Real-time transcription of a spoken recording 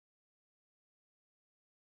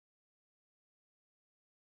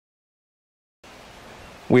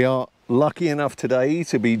We are lucky enough today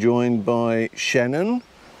to be joined by Shenan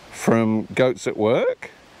from Goats at Work.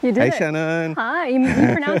 You did. Hey, Shenan. Hi,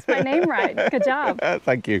 you pronounced my name right. Good job.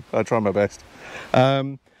 Thank you. I try my best.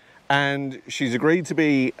 And she's agreed to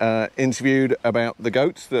be interviewed about the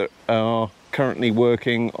goats that are currently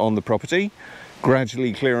working on the property,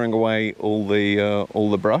 gradually clearing away all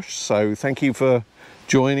the brush. So thank you for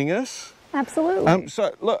joining us. Absolutely.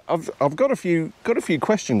 So look, I've got a few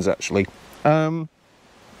questions actually.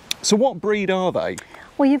 So what breed are they?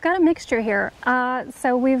 Well, you've got a mixture here.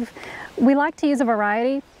 So we like to use a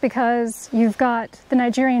variety because you've got the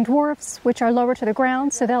Nigerian dwarfs, which are lower to the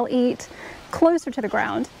ground, so they'll eat closer to the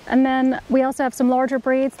ground. And then we also have some larger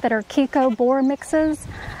breeds that are Kiko boar mixes,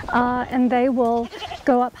 and they will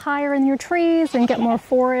go up higher in your trees and get more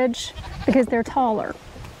forage because they're taller.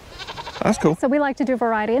 That's cool. So we like to do a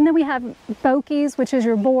variety. And then we have Bokies, which is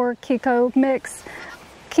your boar Kiko mix.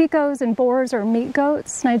 Kikos and boars are meat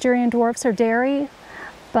goats. Nigerian dwarfs are dairy,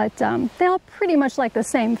 but they all pretty much like the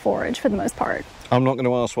same forage for the most part. I'm not going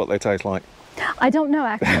to ask what they taste like. I don't know,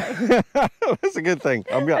 actually. That's a good thing.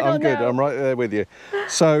 I'm good. I'm right there with you.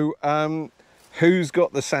 So, who's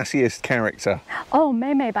got the sassiest character? Oh,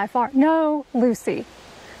 May by far. No, Lucy.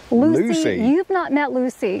 Lucy, you've not met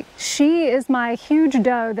Lucy. She is my huge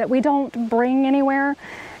doe that we don't bring anywhere.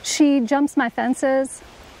 She jumps my fences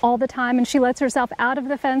all the time, and she lets herself out of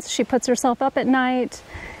the fence. She puts herself up at night.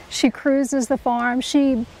 She cruises the farm.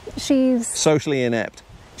 She's socially inept.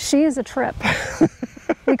 She is a trip.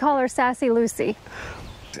 We call her Sassy Lucy.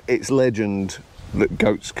 It's legend that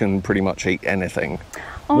goats can pretty much eat anything.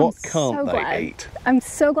 Oh, what can't they eat? I'm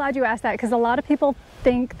so glad you asked that, because a lot of people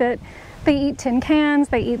think that they eat tin cans,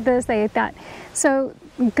 they eat this, they eat that. So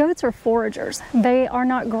goats are foragers. They are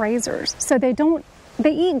not grazers. So they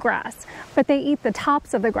eat grass, but they eat the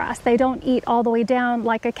tops of the grass. They don't eat all the way down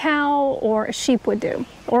like a cow or a sheep would do,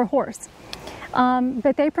 or a horse.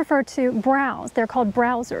 But they prefer to browse. They're called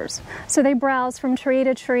browsers. So they browse from tree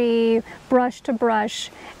to tree, brush to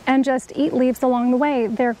brush, and just eat leaves along the way.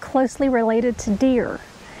 They're closely related to deer.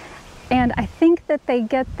 And I think that they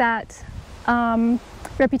get that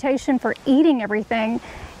reputation for eating everything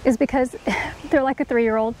is because they're like a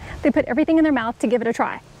 3-year-old. They put everything in their mouth to give it a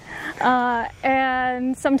try.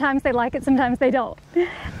 And sometimes they like it, sometimes they don't.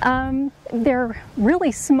 They're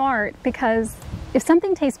really smart because if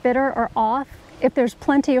something tastes bitter or off, if there's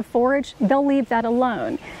plenty of forage, they'll leave that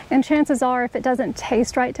alone. And chances are, if it doesn't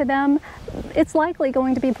taste right to them, it's likely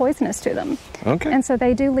going to be poisonous to them. Okay. And so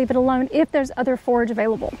they do leave it alone if there's other forage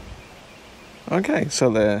available. Okay, so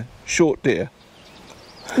they're short deer.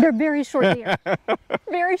 They're very short deer.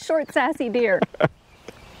 Very short, sassy deer.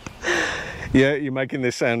 Yeah, you're making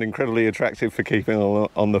this sound incredibly attractive for keeping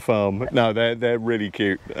on the farm. No, they're really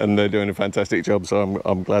cute and they're doing a fantastic job, so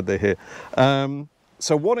I'm glad they're here.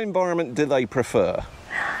 So what environment do they prefer?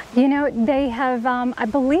 You know, they have, I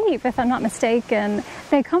believe, if I'm not mistaken,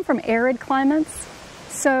 they come from arid climates,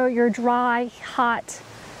 so your dry, hot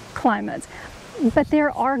climates. But there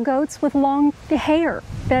are goats with long hair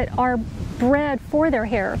that are bred for their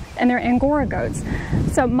hair, and they're Angora goats.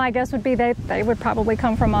 So my guess would be they would probably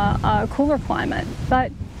come from a cooler climate.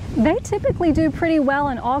 But they typically do pretty well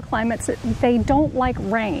in all climates. They don't like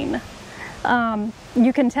rain.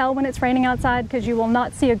 You can tell when it's raining outside because you will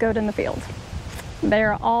not see a goat in the field.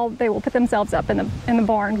 They will put themselves up in the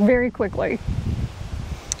barn very quickly.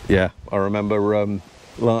 Yeah, I remember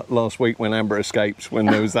last week when Amber escaped, when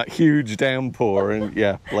there was that huge downpour, and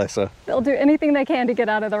yeah, bless her. They'll do anything they can to get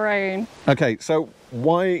out of the rain. Okay, so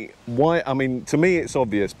why, I mean, to me it's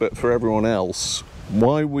obvious, but for everyone else,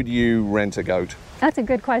 why would you rent a goat? That's a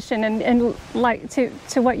good question, and like to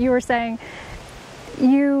what you were saying,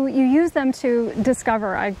 you use them to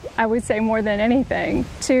discover, I would say, more than anything,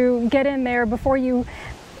 to get in there before you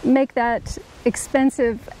make that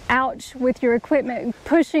expensive ouch with your equipment,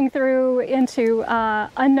 pushing through into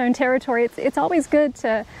unknown territory. It's always good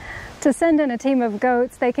to send in a team of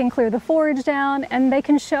goats. They can clear the forage down and they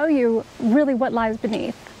can show you really what lies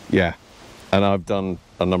beneath. Yeah, and I've done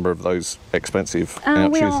a number of those expensive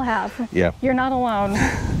ouches. We all have. Yeah. You're not alone.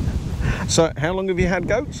 So how long have you had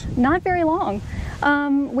goats? Not very long.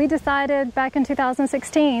 We decided back in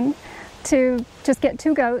 2016 to just get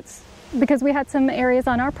 2 goats because we had some areas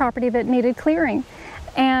on our property that needed clearing.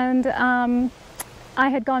 And I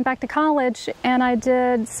had gone back to college and I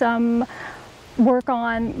did some work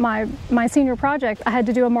on my senior project. I had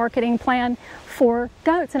to do a marketing plan for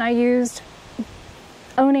goats, and I used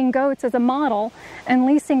owning goats as a model and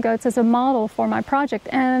leasing goats as a model for my project.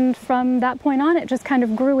 And from that point on, it just kind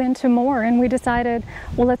of grew into more, and we decided,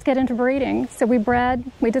 well, let's get into breeding. So we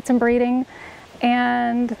did some breeding,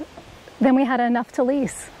 and then we had enough to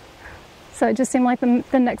lease. So it just seemed like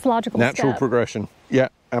the next logical Natural step. progression. Yeah,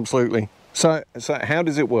 absolutely. So how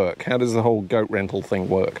does it work? How does the whole goat rental thing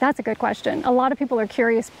work? That's a good question. A lot of people are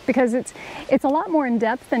curious because it's a lot more in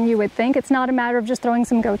depth than you would think. It's not a matter of just throwing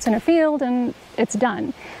some goats in a field and it's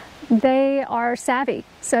done. They are savvy,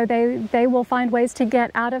 so they will find ways to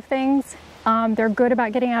get out of things. They're good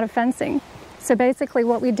about getting out of fencing. So basically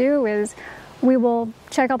what we do is we will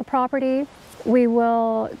check out the property, we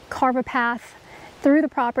will carve a path through the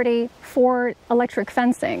property for electric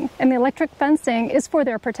fencing. And the electric fencing is for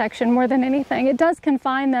their protection more than anything. It does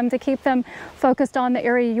confine them to keep them focused on the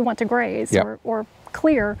area you want to graze. Yep. or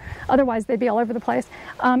clear, otherwise they'd be all over the place.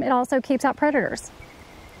 It also keeps out predators.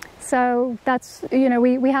 So that's,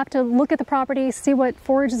 we have to look at the property, see what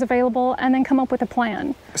forage is available, and then come up with a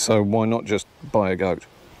plan. So why not just buy a goat?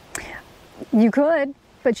 You could,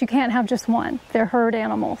 but you can't have just one. They're herd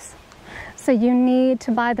animals. So you need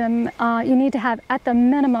to buy them, you need to have at the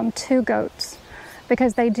minimum 2 goats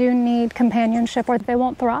because they do need companionship or they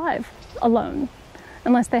won't thrive alone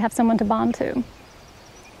unless they have someone to bond to.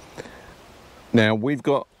 Now, we've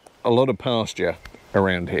got a lot of pasture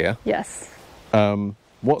around here. Yes.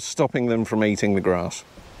 What's stopping them from eating the grass?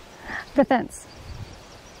 The fence.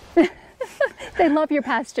 They love your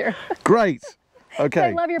pasture. Great. Okay.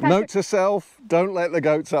 They love your pasture. Note to self, don't let the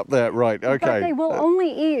goats up there. Right, okay. But they will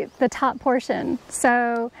only eat the top portion.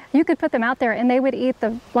 So you could put them out there and they would eat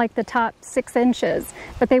the top 6 inches,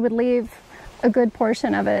 but they would leave a good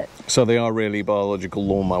portion of it. So they are really biological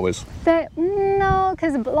lawnmowers? No,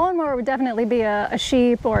 because a lawnmower would definitely be a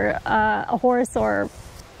sheep or a horse or,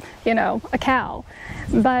 a cow.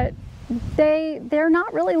 But they're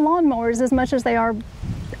not really lawnmowers as much as they are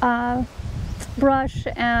brush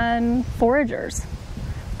and foragers.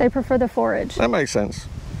 They prefer the forage. That makes sense.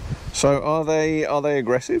 So are they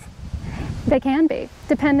aggressive? They can be,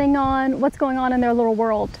 depending on what's going on in their little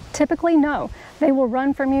world. Typically, no. They will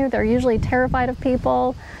run from you. They're usually terrified of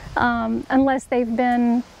people, unless they've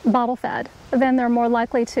been bottle fed. Then they're more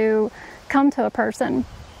likely to come to a person.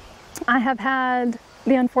 I have had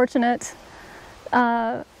the unfortunate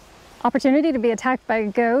opportunity to be attacked by a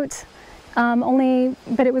goat,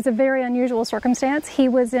 but it was a very unusual circumstance. He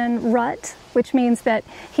was in rut, which means that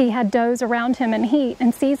he had does around him in heat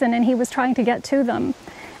and season, and he was trying to get to them.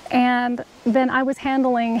 And then I was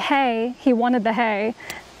handling hay. He wanted the hay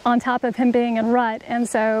on top of him being in rut, and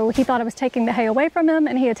so he thought I was taking the hay away from him,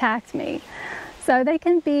 and he attacked me. So they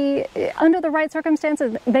can be, under the right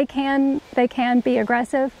circumstances, they can be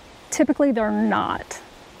aggressive. Typically, they're not.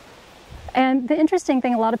 And the interesting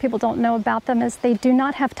thing a lot of people don't know about them is they do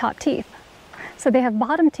not have top teeth. So they have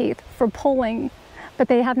bottom teeth for pulling, but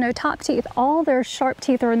they have no top teeth. All their sharp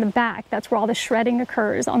teeth are in the back. That's where all the shredding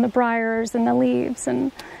occurs, on the briars and the leaves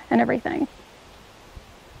and everything.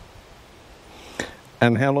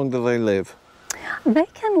 And how long do they live? They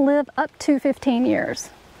can live up to 15 years.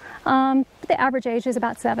 The average age is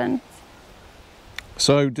about 7.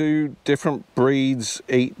 So do different breeds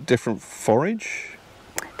eat different forage?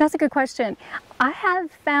 That's a good question. I have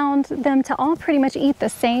found them to all pretty much eat the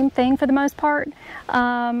same thing for the most part.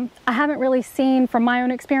 I haven't really seen, from my own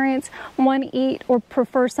experience, one eat or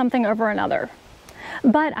prefer something over another.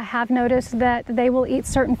 But I have noticed that they will eat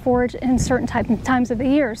certain forage in certain times of the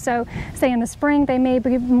year. So, say in the spring, they may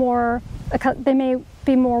be more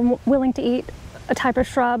willing to eat a type of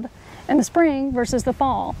shrub in the spring versus the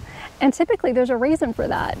fall. And typically there's a reason for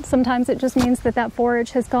that. Sometimes it just means that that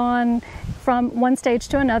forage has gone from one stage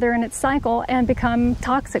to another in its cycle and become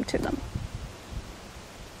toxic to them.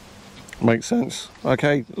 Makes sense.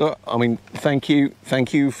 Okay, look, I mean, thank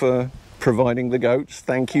you for providing the goats.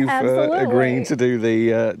 Thank you for Absolutely. agreeing to do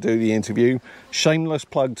the interview. Shameless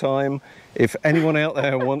plug time. If anyone out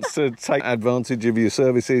there wants to take advantage of your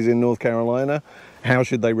services in North Carolina, how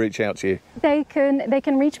should they reach out to you? They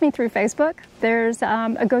can reach me through Facebook. There's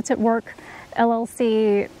a Goats at Work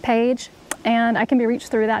LLC page, and I can be reached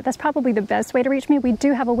through that. That's probably the best way to reach me. We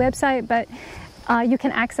do have a website, but you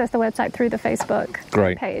can access the website through the Facebook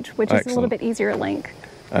page, which is a little bit easier link.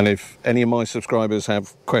 And if any of my subscribers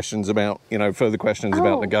have questions about, further questions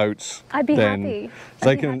about the goats, I'd be happy.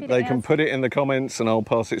 They can put it in the comments and I'll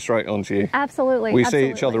pass it straight on to you. Absolutely. We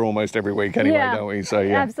see each other almost every week anyway, don't we? So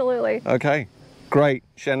yeah. Absolutely. Okay. Great.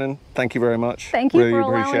 Shenan, thank you very much. Thank you really for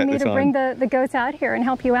allowing me to bring the goats out here and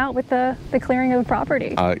help you out with the clearing of the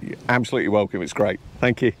property. Absolutely welcome. It's great.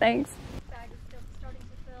 Thank you. Thanks.